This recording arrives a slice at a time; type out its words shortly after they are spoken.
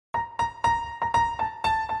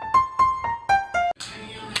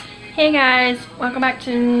Hey guys, welcome back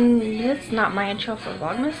to, it's not my intro for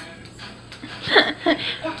Vlogmas.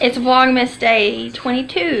 It's Vlogmas day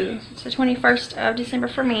 22. It's the 21st of December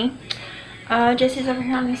for me. Jesse's over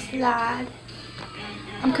here on the slide.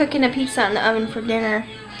 I'm cooking a pizza in the oven for dinner.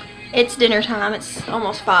 It's dinner time. It's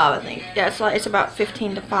almost 5, I think. Yeah, it's about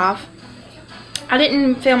 15 to 5. I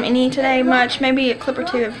didn't film any today much, maybe a clip or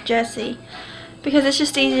two of Jesse, because it's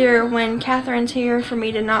just easier when Catherine's here for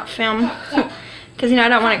me to not film. Because, you know, I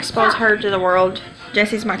don't want to expose her to the world.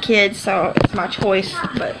 Jesse's my kid, so it's my choice,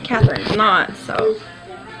 but Catherine's not, so.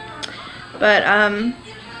 But,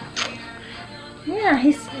 yeah,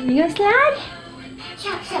 you gonna slide?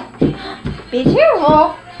 Be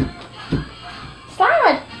careful.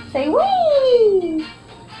 Slide. Say wee.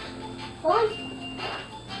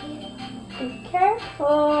 Be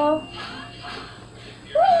careful.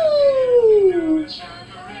 Wee.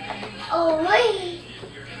 Oh, wait.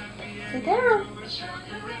 Sit down.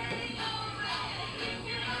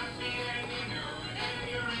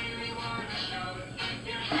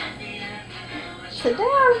 Sit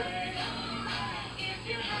down.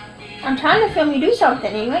 I'm trying to film you do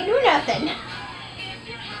something and you ain't doing nothing.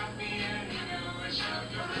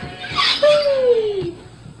 Whee!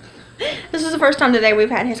 This is the first time today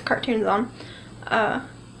we've had his cartoons on. I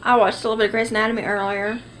watched a little bit of Grey's Anatomy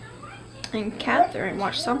earlier. And Catherine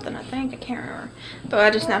watched something, I think. I can't remember. But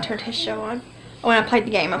I just now turned his show on. When I played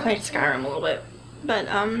the game, I played Skyrim a little bit. But,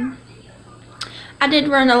 I did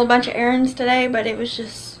run a bunch of errands today, but it was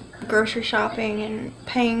just grocery shopping and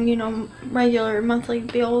paying, you know, regular monthly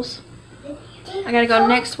bills. I gotta go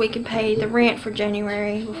next week and pay the rent for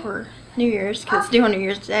January before New Year's, because it's due on New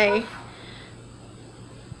Year's Day.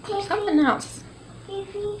 Something else. I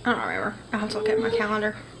don't remember. I'll have to look at my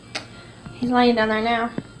calendar. He's laying down there now.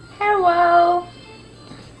 Hello.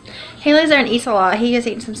 He lays there and eats a lot. He was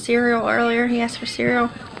eating some cereal earlier. He asked for cereal.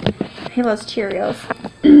 He loves Cheerios.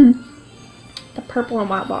 The purple and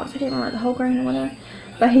white box. I can't remember the whole grain or whatever.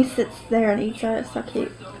 But he sits there and eats it. It's so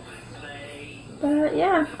cute. But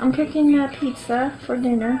yeah, I'm cooking pizza for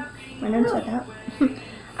dinner. I never said that.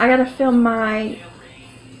 I gotta film my...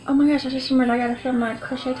 Oh my gosh, I just remembered I gotta film my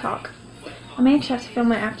crochet talk. I may actually have to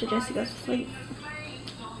film it after Jesse goes to sleep.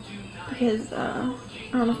 Because, I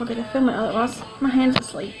don't know if I'll get to film it otherwise. My hand's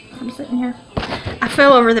asleep. I'm sitting here. I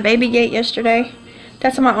fell over the baby gate yesterday.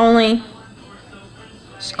 That's my only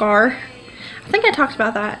scar. I think I talked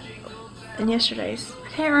about that in yesterday's. I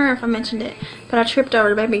can't remember if I mentioned it. But I tripped over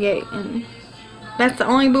the baby gate. And that's the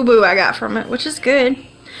only boo-boo I got from it, which is good.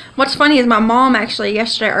 What's funny is my mom actually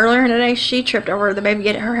yesterday, earlier today, she tripped over the baby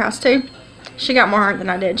gate at her house too. She got more hurt than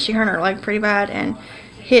I did. She hurt her leg pretty bad and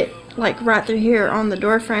hit like right through here on the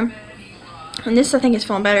door frame. And this, I think, is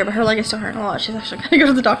feeling better, but her leg is still hurting a lot. She's actually got to go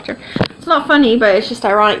to the doctor. It's not funny, but it's just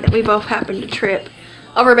ironic that we both happened to trip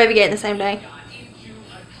over a baby gate the same day.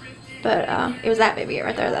 But it was that baby gate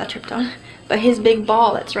right there that I tripped on. But his big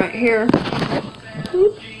ball that's right here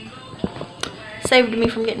saved me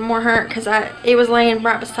from getting more hurt, because it was laying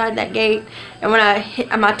right beside that gate. And when I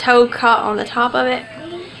hit, my toe caught on the top of it.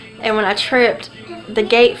 And when I tripped, the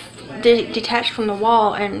gate detached from the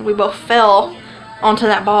wall, and we both fell onto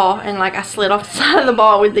that ball, and like I slid off the side of the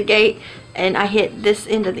ball with the gate, and I hit this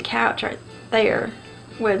end of the couch right there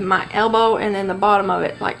with my elbow, and then the bottom of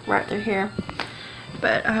it like right through here.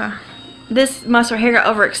 But this muscle here got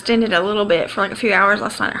overextended a little bit for like a few hours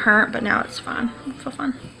last night. It hurt, but now it's fine. I feel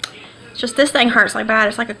fine. It's just this thing hurts like bad.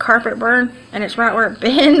 It's like a carpet burn, and it's right where it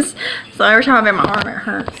bends. So every time I bend my arm, it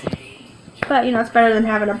hurts. But you know, it's better than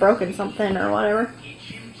having a broken something or whatever.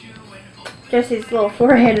 Jesse's little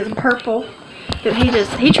forehead is purple. But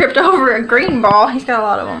he tripped over a green ball. He's got a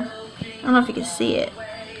lot of them. I don't know if you can see it.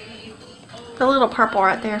 The little purple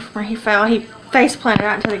right there from where he fell. He face planted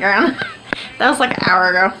out into the ground. That was like an hour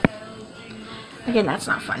ago. Again, that's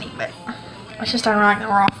not funny, but it's just ironic that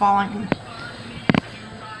we're all falling and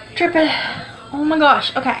tripping. Oh my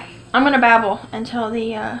gosh. Okay, I'm gonna babble until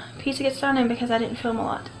the pizza gets done, and because I didn't film a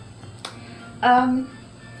lot. I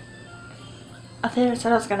think I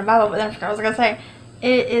said I was gonna babble, but then I forgot what I was gonna say.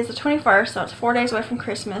 It is the 21st, so it's 4 days away from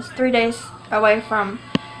Christmas. 3 days away from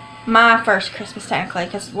my first Christmas, technically,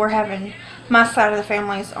 because we're having my side of the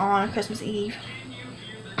family's on Christmas Eve.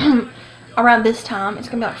 Around this time, it's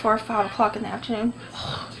going to be like 4 or 5 o'clock in the afternoon.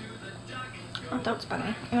 My throat's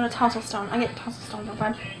bugging. I got a tonsil stone. I get tonsil stones all the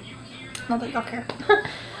time. Not that y'all care.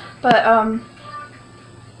 But,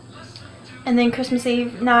 and then Christmas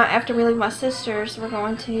Eve night, after we leave my sister's, we're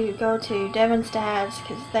going to go to Devin's dad's,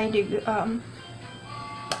 because they do,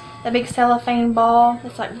 that big cellophane ball.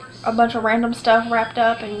 It's like a bunch of random stuff wrapped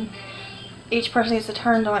up, and each person gets a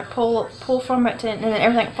turn to like pull from it, and then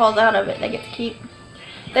everything that falls out of it they get to keep.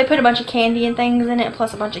 They put a bunch of candy and things in it,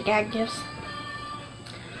 plus a bunch of gag gifts.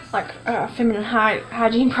 Like feminine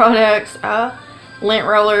hygiene products, lint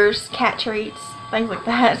rollers, cat treats, things like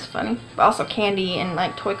that. It's funny. But also candy and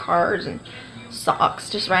like toy cars and socks.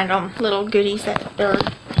 Just random little goodies that are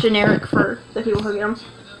generic for the people who get them.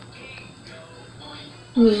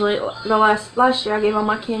 Usually, the last year I gave all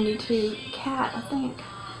my candy to Cat, I think.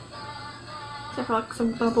 Except for like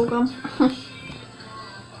some bubble gum.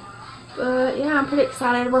 But yeah, I'm pretty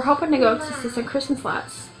excited. We're hoping to go to see some Christmas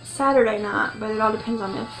lights Saturday night, but it all depends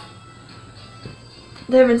on if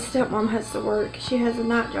Devin's stepmom has to work. She has a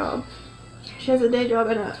night job. She has a day job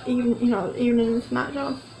and a evening night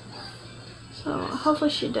job. So hopefully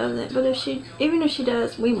she does it. But even if she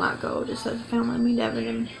does, we might go just as a family. Me, Devin,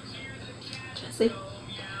 and Jesse.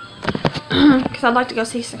 Because I'd like to go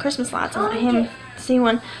see some Christmas lights and let him see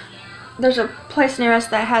one. There's a place near us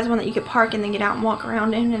that has one that you could park and then get out and walk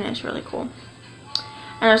around in, and it's really cool.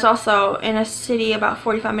 And there's also, in a city about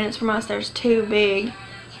 45 minutes from us, there's 2 big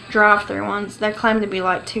drive-through ones. They claim to be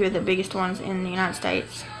like 2 of the biggest ones in the United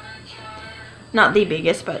States. Not the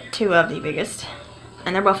biggest, but 2 of the biggest.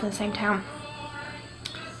 And they're both in the same town.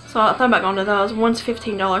 So I thought about going to those. One's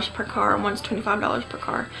 $15 per car and one's $25 per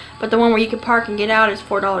car. But the one where you could park and get out is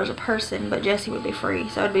 $4 a person, but Jesse would be free.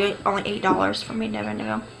 So it would be only $8 for me and Devin to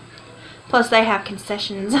go. Plus they have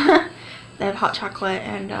concessions. They have hot chocolate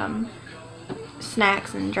and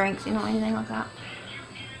snacks and drinks, you know, anything like that.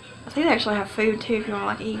 I think they actually have food too if you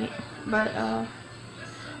want to like eat. But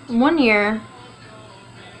one year,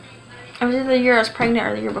 it was either the year I was pregnant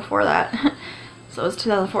or the year before that. So it was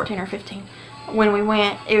 2014 or 15. When we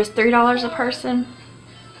went, it was $3 a person.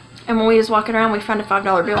 And when we was walking around, we found a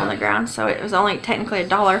 $5 bill on the ground. So it was only technically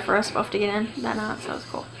 $1 for us both to get in that night. So it was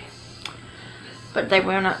cool. But they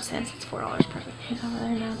went up since. It's $4 per person. He's over there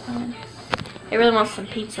now coming. He really wants some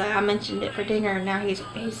pizza. I mentioned it for dinner, and now he's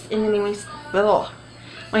and then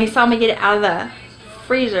when he saw me get it out of the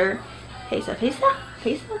freezer, he said, "Pizza?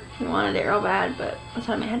 Pizza?" He wanted it real bad, but I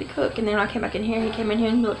told him I had to cook. And then when I came back in here, he came in here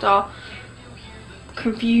and he looked all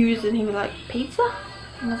confused, and he was like, "Pizza?"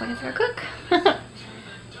 And I was like, "It's gotta cook."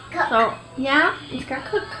 So yeah, it's gotta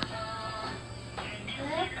cook.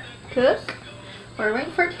 Cook. We're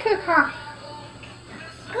waiting for it to cook, huh?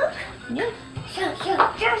 Cook. Yeah. So.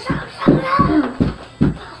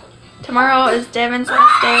 Tomorrow is Devin's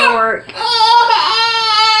last day of work.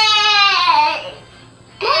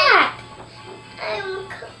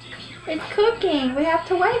 It's cooking. We have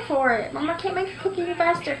to wait for it. Mama can't make it cook any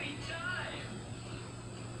faster.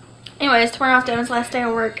 Anyways, tomorrow's Devin's last day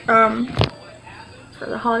of work. For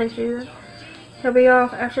the holiday season. He'll be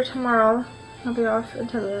off after tomorrow. He'll be off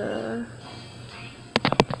until the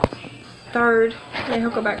 3rd. Yeah, he'll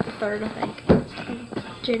go back the 3rd, I think.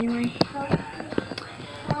 January.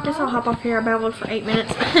 Guess I'll hop off here. I babbled for 8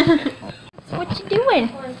 minutes. So what you doing?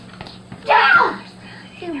 Yeah.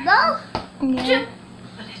 You go. Yeah.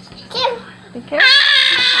 Be careful.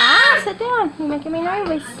 Ah, sit down. You're making me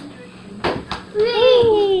nervous.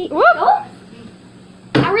 Hey. Whoop.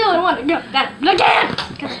 I really want to go that again.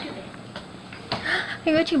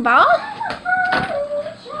 You got your ball?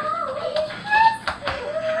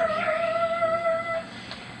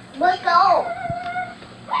 Let's go.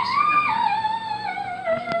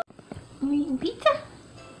 You eating pizza?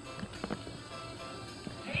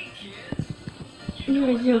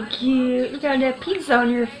 You're so cute. You got that pizza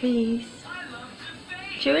on your face.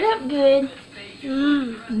 Chew it up good.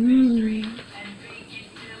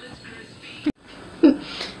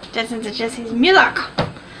 Justin's and Jesse's milk.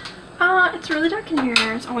 It's really dark in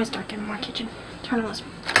here. It's always dark in my kitchen. Turn on this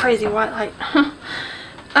crazy white light.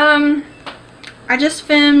 I just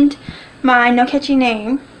filmed my no catchy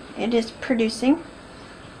name. It is producing.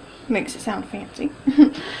 Makes it sound fancy.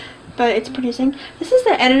 But it's producing. This is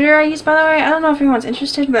the editor I use, by the way. I don't know if anyone's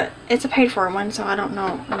interested, but it's a paid for one, so I don't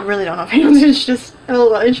know. I really don't know if anyone's just a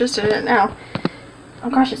little interested in it now. Oh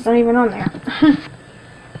gosh, it's not even on there. I'm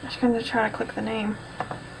just going to try to click the name.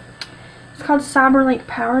 It's called Cyberlink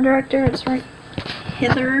Power Director. It's right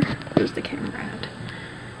hither. Where's the camera at?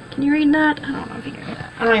 Can you read that? I don't know if you can read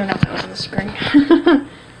that. I don't even know if that was on the screen.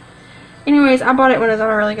 Anyways, I bought it when it was on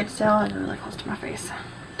a really good sale and really close to my face.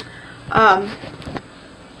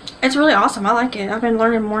 It's really awesome. I like it. I've been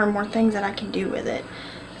learning more and more things that I can do with it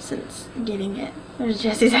since getting it. There's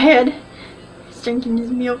Jesse's head. He's drinking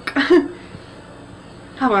his milk. I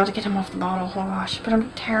will have to get him off the bottle. Oh gosh. But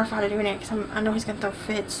I'm terrified of doing it because I know he's going to throw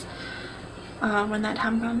fits when that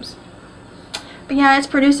time comes. But yeah, it's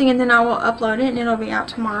producing and then I will upload it and it'll be out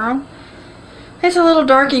tomorrow. It's a little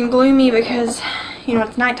dark and gloomy because, you know,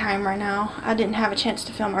 it's nighttime right now. I didn't have a chance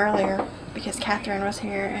to film earlier because Catherine was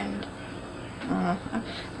here and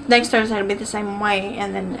Next Thursday will be the same way,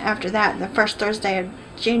 and then after that, the first Thursday of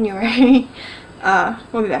January,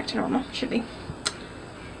 we'll be back to normal. Should be.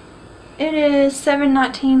 It is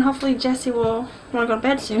 7:19. Hopefully Jesse will want to go to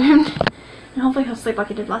bed soon. And hopefully he'll sleep like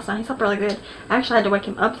he did last night. He slept really good. I actually had to wake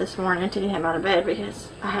him up this morning to get him out of bed because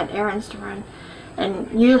I had errands to run.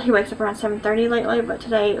 And usually he wakes up around 7:30 lately, but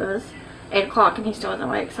today it was 8 o'clock and he still wasn't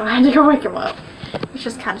awake. So I had to go wake him up, which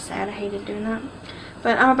is kind of sad. I hated doing that.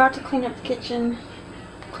 But I'm about to clean up the kitchen,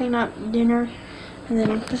 clean up dinner. And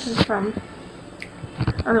then this is from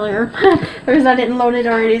earlier. The reason I didn't load it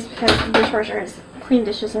already is because the dishwasher has clean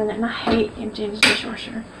dishes in it. And I hate emptying the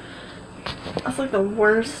dishwasher. That's like the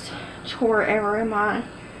worst chore ever in my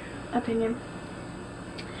opinion.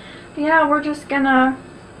 But yeah, we're just gonna,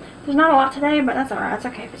 there's not a lot today, but that's alright. It's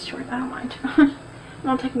okay if it's short. I don't mind. It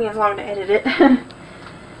won't take me as long to edit it.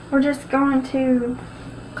 We're just going to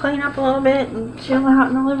clean up a little bit and chill out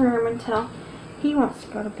in the living room until he wants to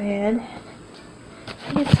go to bed.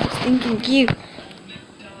 He is so stinking cute.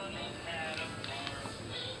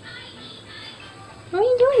 What are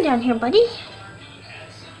you doing down here, buddy?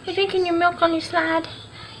 You drinking your milk on your slide?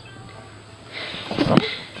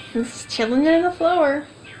 He's chilling near the floor.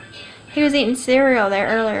 He was eating cereal there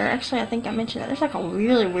earlier. Actually, I think I mentioned that. There's like a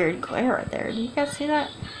really weird glare right there. Did you guys see that?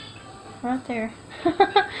 Right there.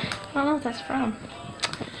 I don't know what that's from.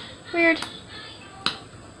 Weird.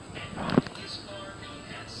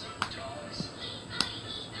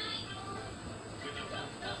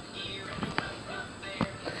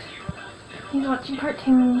 He's watching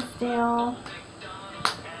cartoons still.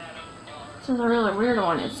 This is a really weird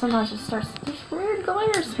one. It sometimes just starts these weird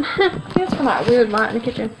glares. I think it's from that weird light in the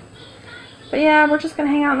kitchen. But yeah, we're just gonna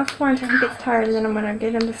hang out on the floor until he gets tired, and then I'm gonna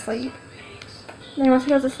get him to sleep. And then once he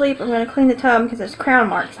goes to sleep, I'm gonna clean the tub because there's crown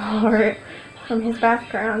marks all over it from his bath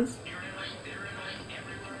crowns.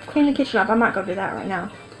 Clean the kitchen up. I might go do that right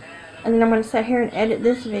now. And then I'm gonna sit here and edit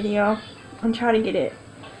this video and try to get it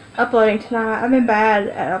uploading tonight. I've been bad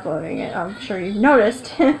at uploading it. I'm sure you've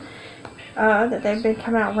noticed. That they've been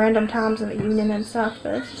coming out random times of the evening and stuff,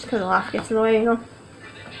 but it's just because life gets in the way, you know.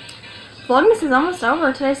 Vlogmas is almost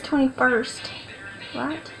over. Today's 21st,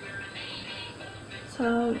 right?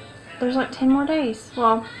 So there's like 10 more days.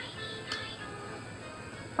 Well,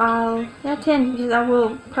 yeah, 10, because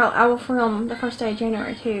I will film the first day of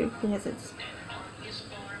January too, because it's,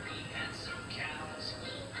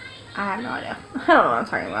 I have no idea. I don't know what I'm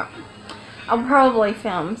talking about. I'll probably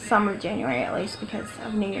film some of January at least because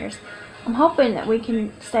of New Year's. I'm hoping that we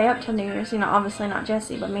can stay up till New Year's. You know, obviously not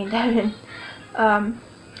Jesse, but me and Devin.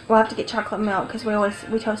 We'll have to get chocolate milk because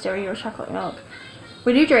we toast every year with chocolate milk.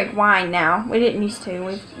 We do drink wine now. We didn't used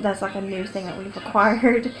to. That's like a new thing that we've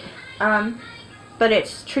acquired. But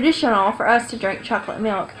it's traditional for us to drink chocolate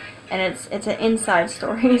milk, and it's an inside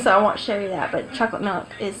story, so I won't show you that. But chocolate milk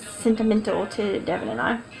is sentimental to Devin and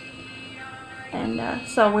I, and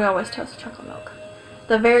so we always toast chocolate milk.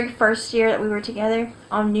 The very first year that we were together,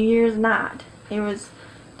 on New Year's night, it was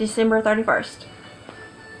December 31st.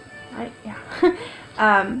 Right? Yeah.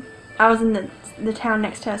 I was in the town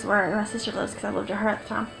next to us where my sister lives because I lived with her at the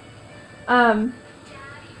time.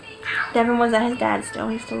 Devin was at his dad's still.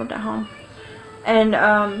 He still lived at home. And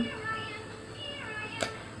I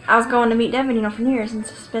was going to meet Devin, you know, for New Year's and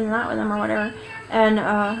to spend the night with him or whatever.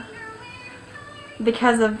 And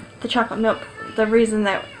because of the chocolate milk, the reason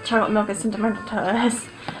that chocolate milk is sentimental to us,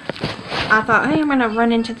 I thought, hey, I'm going to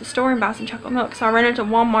run into the store and buy some chocolate milk. So I ran into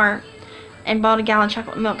Walmart and bought a gallon of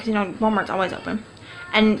chocolate milk because, you know, Walmart's always open.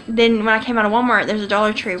 And then when I came out of Walmart, there's a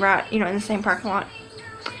Dollar Tree right, you know, in the same parking lot.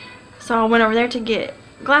 So I went over there to get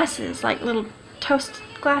glasses, like little toast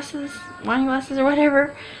glasses, wine glasses or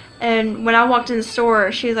whatever. And when I walked in the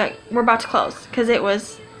store, she was like, we're about to close. Because it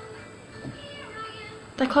was,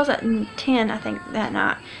 they closed at 10, I think, that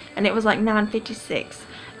night. And it was like 9:56.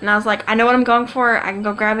 And I was like, I know what I'm going for. I can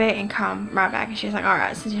go grab it and come right back. And she was like,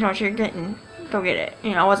 alright, since you know what you're getting, go get it.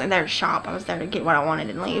 You know, I wasn't there to shop. I was there to get what I wanted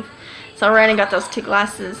and leave. So I ran and got those 2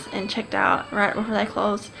 glasses and checked out right before they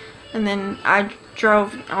closed. And then I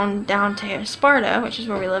drove on down to Sparta, which is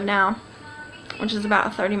where we live now, which is about a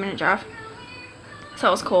 30-minute drive. So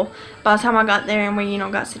it was cool. By the time I got there and we, you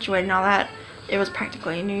know, got situated and all that, it was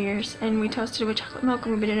practically New Year's, and we toasted with chocolate milk,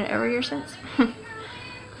 and we've been doing it every year since.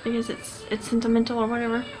 Because it's sentimental or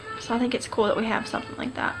whatever. So I think it's cool that we have something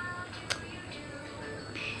like that.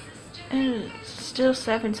 And it's still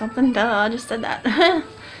 7 something. Duh, I just said that.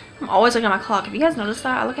 I'm always looking at my clock. Have you guys noticed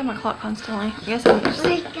that? I look at my clock constantly. I guess I'm just...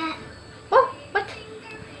 Oh, what?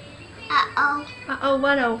 Uh-oh. Uh-oh,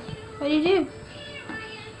 what-oh? What do you do?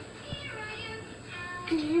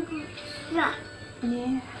 Yeah.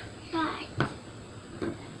 Yeah. Right.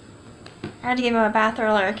 I had to give him a bath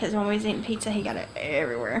earlier because when we was eating pizza, he got it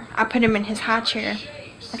everywhere. I put him in his high chair.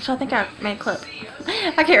 Actually, I think I made a clip.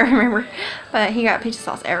 I can't remember. But he got pizza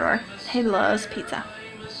sauce everywhere. He loves pizza.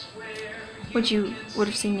 Which you would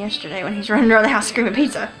have seen yesterday when he's running around the house screaming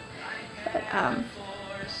pizza. But,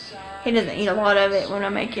 he doesn't eat a lot of it when I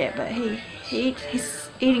make it, but he's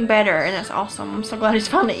eating better, and that's awesome. I'm so glad he's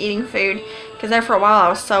finally eating food, because there for a while I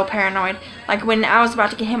was so paranoid. Like when I was about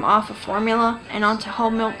to get him off of formula and onto whole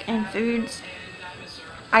milk and foods,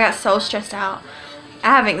 I got so stressed out.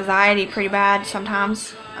 I have anxiety pretty bad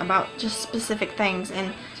sometimes about just specific things,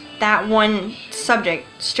 and that one subject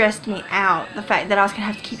stressed me out. The fact that I was going to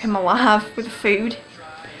have to keep him alive with food,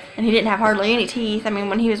 and he didn't have hardly any teeth. I mean,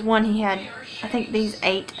 when he was 1, he had, I think, these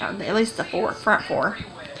 8, at least the front 4.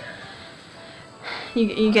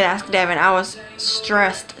 You could ask Devin. I was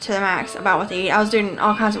stressed to the max about what to eat. I was doing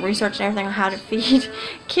all kinds of research and everything on how to feed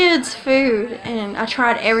kids food, and I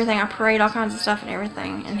tried everything. I prayed all kinds of stuff and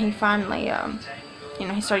everything, and he finally, you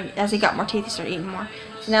know, he started, as he got more teeth, he started eating more.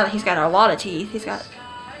 So now that he's got a lot of teeth, he's got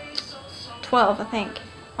 12, I think,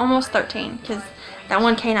 almost 13, because that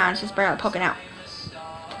one canine is just barely poking out.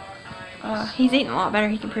 He's eating a lot better.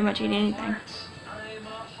 He can pretty much eat anything,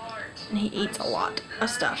 and he eats a lot of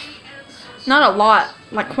stuff. Not a lot,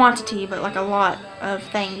 like quantity, but like a lot of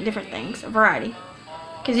different things, a variety.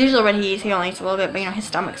 Because usually what he eats, he only eats a little bit, but you know, his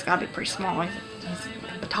stomach's got to be pretty small. He's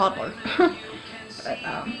a toddler. But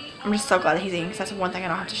I'm just so glad that he's eating, because that's the one thing I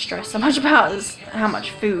don't have to stress so much about, is how much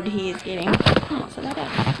food he is getting. Oh, so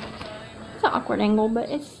it's an awkward angle, but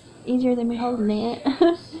it's easier than me holding it.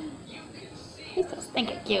 He's so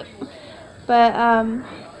stinking cute. But I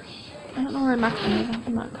don't know where my phone is.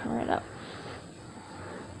 I'm not cover it up.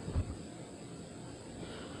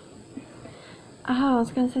 Oh, I was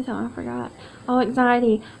going to say something, I forgot. Oh,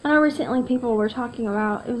 anxiety. I know recently people were talking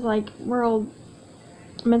about, it was like World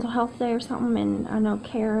Mental Health Day or something, and I know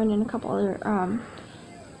Karen and a couple other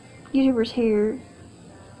YouTubers here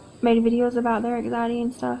made videos about their anxiety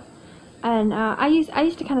and stuff. And I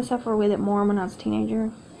used to kind of suffer with it more when I was a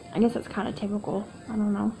teenager. I guess that's kind of typical. I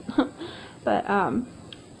don't know. But, and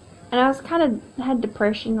I was kind of had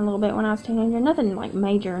depression a little bit when I was a teenager. Nothing like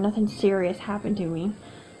major, nothing serious happened to me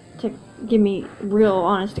to give me real,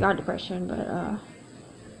 honest to God depression, but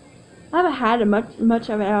I haven't had much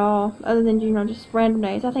of it at all, other than, you know, just random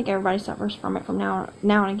days. I think everybody suffers from it from now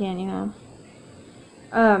and again, you know.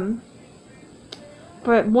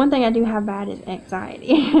 But one thing I do have bad is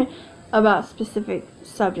anxiety about specific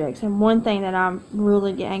subjects, and one thing that I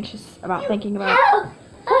really get anxious about thinking about.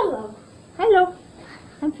 Hello. Hello.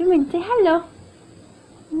 I'm filming. Say hello.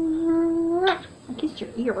 I kissed your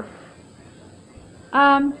ear.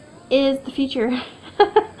 Is the future.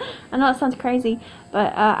 I know it sounds crazy,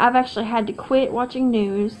 but I've actually had to quit watching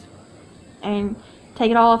news and take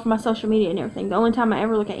it all off my social media and everything. The only time I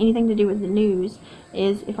ever look at anything to do with the news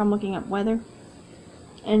is if I'm looking up weather.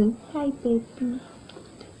 And hi, baby.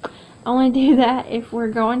 I only do that if we're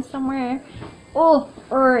going somewhere,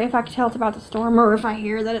 or if I can tell it's about to storm, or if I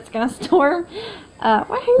hear that it's gonna storm. What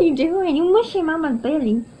are you doing? You mushing Mama's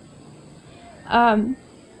belly.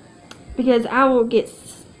 Because I will get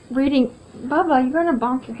reading. Bubba, you're gonna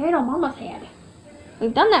bonk your head on Mama's head.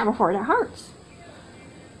 We've done that before. That hurts.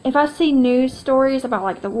 If I see news stories about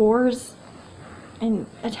like the wars and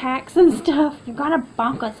attacks and stuff, you're gonna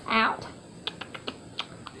bonk us out.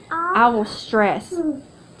 I will stress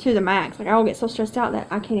to the max. Like, I will get so stressed out that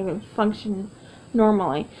I can't even function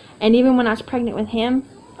normally. And even when I was pregnant with him,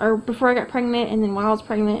 or before I got pregnant, and then while I was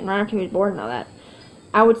pregnant, and right after he was born and all that,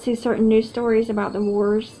 I would see certain news stories about the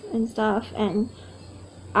wars and stuff, and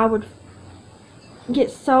I would get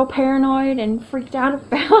so paranoid and freaked out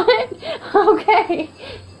about it. Okay,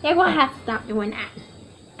 you're gonna have to stop doing that.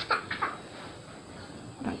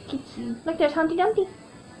 Look, there's Humpty Dumpty.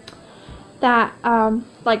 That,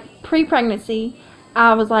 like, pre-pregnancy,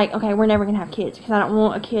 I was like, okay, we're never gonna have kids, because I don't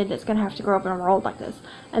want a kid that's gonna have to grow up in a world like this.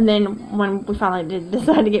 And then when we finally did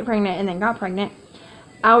decide to get pregnant and then got pregnant,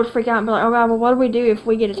 I would freak out and be like, oh God, well, what do we do if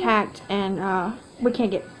we get attacked and we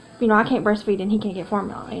can't get, you know, I can't breastfeed and he can't get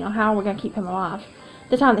formula? You know, how are we gonna keep him alive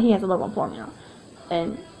the time that he has to live on formula?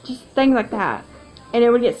 And just things like that. And it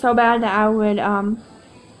would get so bad that I would,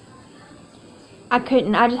 I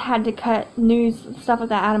couldn't. I just had to cut news and stuff like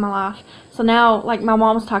that out of my life. So now, like, my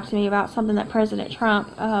mom was talking to me about something that President Trump,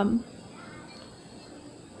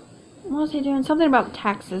 what was he doing? Something about the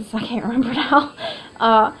taxes. I can't remember now.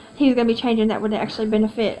 He's going to be changing that would actually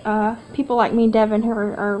benefit people like me and Devin, who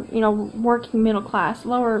are, you know, working middle class,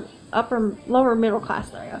 lower middle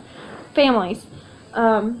class families.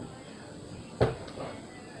 I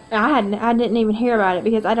didn't even hear about it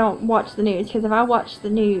because I don't watch the news. Because if I watch the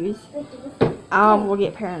news, I will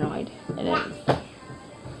get paranoid. It is.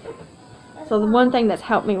 So the one thing that's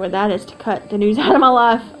helped me with that is to cut the news out of my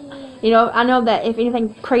life. You know, I know that if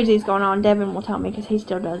anything crazy is going on, Devin will tell me because he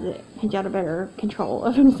still does it. He's got a better control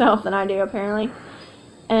of himself than I do, apparently.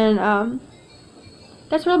 And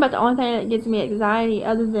that's really about the only thing that gives me anxiety,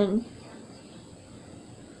 other than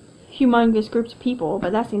humongous groups of people.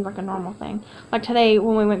 But that seems like a normal thing. Like today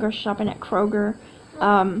when we went grocery shopping at Kroger,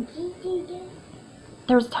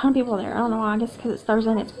 there was a ton of people there. I don't know why. I guess because it's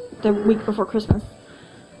Thursday and it's the week before Christmas.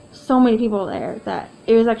 So many people there that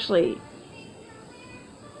it was actually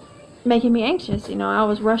making me anxious. You know, I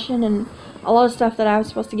was rushing, and a lot of stuff that I was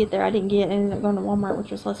supposed to get there I didn't get. I ended up going to Walmart,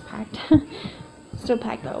 which was less packed. Still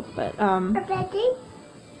packed though, but A baby?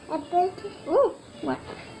 Ooh, what?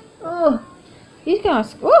 Oh, he's gonna.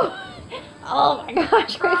 Ooh. Oh my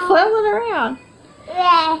gosh, quit flailing around.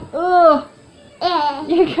 Oh,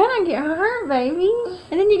 you're gonna get hurt, baby,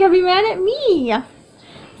 and then you're gonna be mad at me.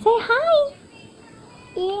 Say hi.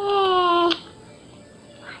 Yeah.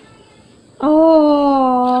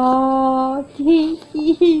 Oh, thank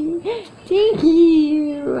you. Thank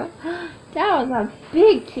you. That was a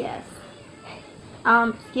big kiss.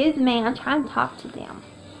 Excuse me, I'm trying to talk to them.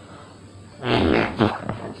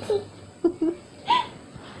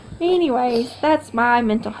 Anyways, that's my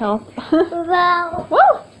mental health. Wow.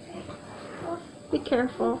 Woo! Be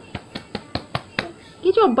careful.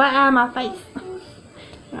 Get your butt out of my face.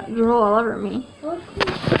 Not drool all over me.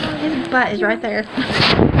 His butt is right there.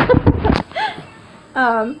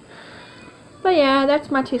 But yeah, that's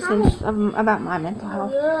my 2 cents about my mental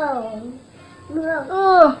health.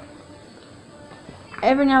 Oh,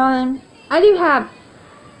 every now and then, I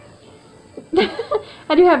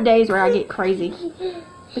do have days where I get crazy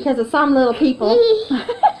because of some little people,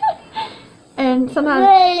 and sometimes.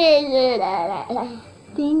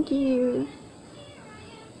 Thank you.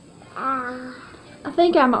 I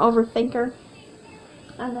think I'm an overthinker.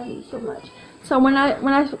 I love you so much. So when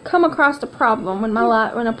I come across a problem,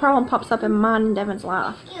 when a problem pops up in mine and Devin's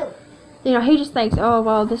life, you know, he just thinks, oh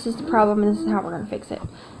well, this is the problem and this is how we're gonna fix it.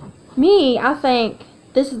 Me, I think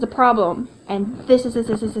this is the problem and this is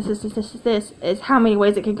how many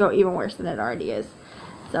ways it could go even worse than it already is.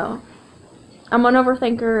 So I'm an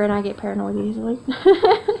overthinker and I get paranoid easily.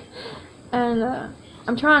 And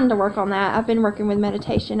I'm trying to work on that. I've been working with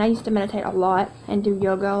meditation. I used to meditate a lot and do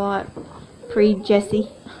yoga a lot pre-Jessie.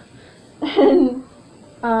 And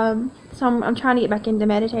so I'm trying to get back into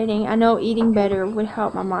meditating. I know eating better would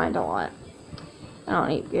help my mind a lot. I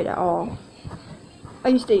don't eat good at all. I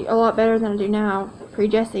used to eat a lot better than I do now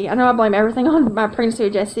pre-Jessie. I know I blame everything on my pregnancy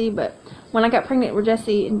with Jessie, but when I got pregnant with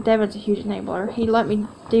Jessie, Devin's a huge enabler. He let me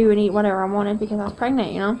do and eat whatever I wanted because I was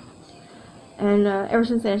pregnant, you know. And ever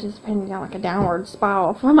since then, it's just been down like a downward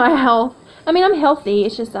spiral for my health. I mean, I'm healthy.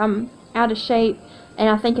 It's just I'm out of shape. And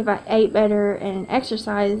I think if I ate better and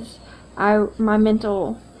exercised, my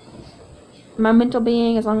mental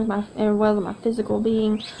being, as well as my physical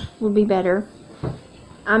being, would be better.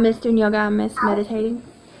 I miss doing yoga. I miss meditating.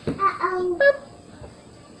 Boop.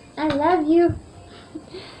 I love you.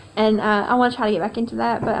 And I want to try to get back into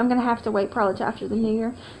that, but I'm going to have to wait probably till after the New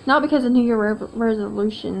Year. Not because of New Year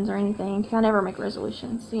resolutions or anything, because I never make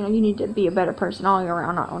resolutions. You know, you need to be a better person all year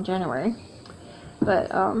round, not on January.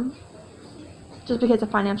 But just because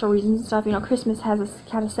of financial reasons and stuff, you know, Christmas has us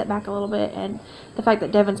kind of set back a little bit, and the fact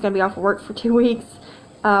that Devin's going to be off of work for 2 weeks,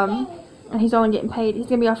 and he's only getting paid, he's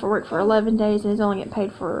going to be off of work for 11 days, and he's only getting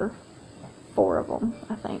paid for 4 of them,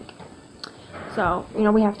 I think. So, you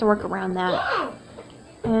know, we have to work around that.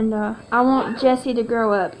 And I want Jessie to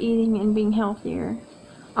grow up eating and being healthier.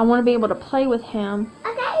 I want to be able to play with him.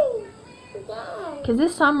 Because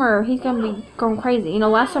this summer, he's going to be going crazy. You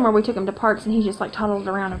know, last summer we took him to parks and he just like toddled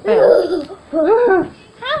around and fell. Oh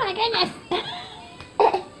my goodness.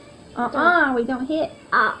 We don't hit.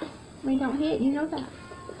 We don't hit, you know that.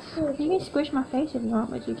 You can squish my face if you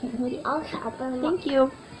want, but you can't hit it. Thank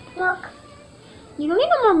you. Look. You don't need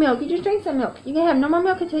no more milk. You just drink some milk. You can have no more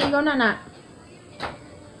milk until you go night-night.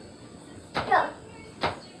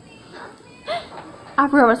 I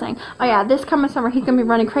forgot what I was saying. Oh yeah, this coming summer he's going to be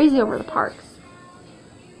running crazy over the parks.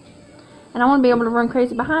 And I want to be able to run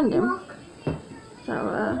crazy behind him. So,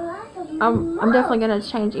 I'm definitely going to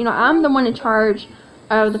change. You know, I'm the one in charge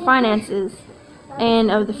of the finances and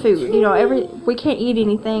of the food. You know, we can't eat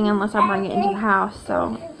anything unless I bring it into the house.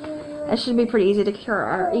 So, it should be pretty easy to cure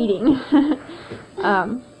our eating.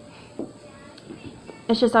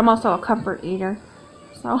 It's just I'm also a comfort eater.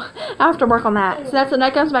 So I have to work on that. So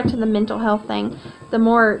that comes back to the mental health thing. The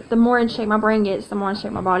more in shape my brain gets, the more in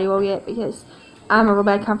shape my body will get, because I'm a real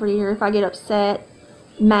bad comfort eater. If I get upset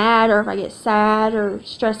mad or if I get sad or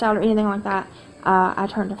stressed out or anything like that, I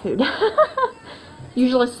turn to food.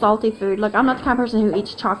 Usually salty food. Like, I'm not the kind of person who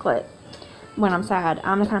eats chocolate when I'm sad.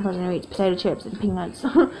 I'm the kind of person who eats potato chips and peanuts.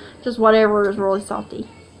 Just whatever is really salty.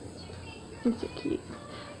 It's so cute.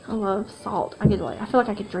 I love salt. I feel like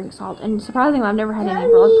I could drink salt. And surprisingly, I've never had any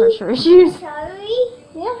blood pressure issues. Sorry?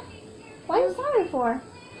 Yeah. What are you sorry for?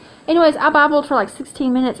 Anyways, I babbled for like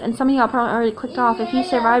 16 minutes, and some of y'all probably already clicked off. If you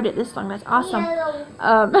survived it this long, that's awesome.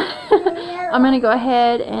 I'm gonna go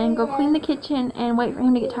ahead and go clean the kitchen and wait for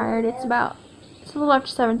him to get tired. It's a little after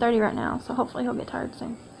 7:30 right now, so hopefully he'll get tired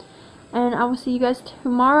soon. And I will see you guys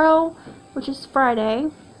tomorrow, which is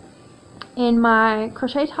Friday, in my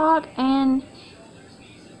crochet talk. And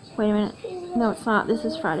wait a minute, no, it's not. This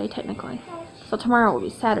is Friday technically. So tomorrow will be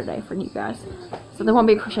Saturday for you guys. So there won't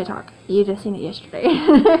be a crochet talk. You just seen it yesterday.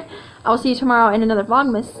 I will see you tomorrow in another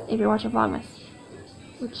Vlogmas if you're watching Vlogmas.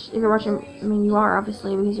 Which, if you're watching, I mean, you are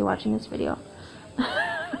obviously because you're watching this video. I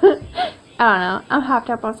don't know. I'm hopped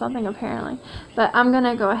up on something apparently. But I'm going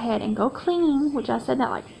to go ahead and go clean, which I said that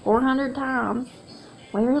like 400 times.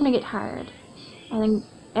 Wait for him to get tired. And then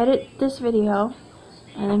edit this video.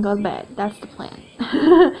 And then go to bed. That's the plan.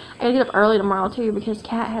 I gotta get up early tomorrow too because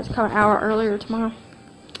Kat has to come an hour earlier tomorrow.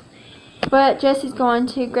 But Jesse's going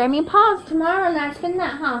to Grammy and Paws tomorrow, and that's been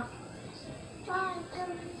that, huh?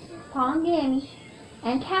 Paw and Gammy.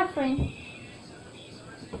 And Catherine.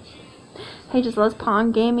 He just loves Paw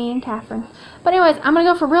and Gammy and Catherine. But anyways, I'm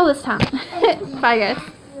gonna go for real this time. Bye guys.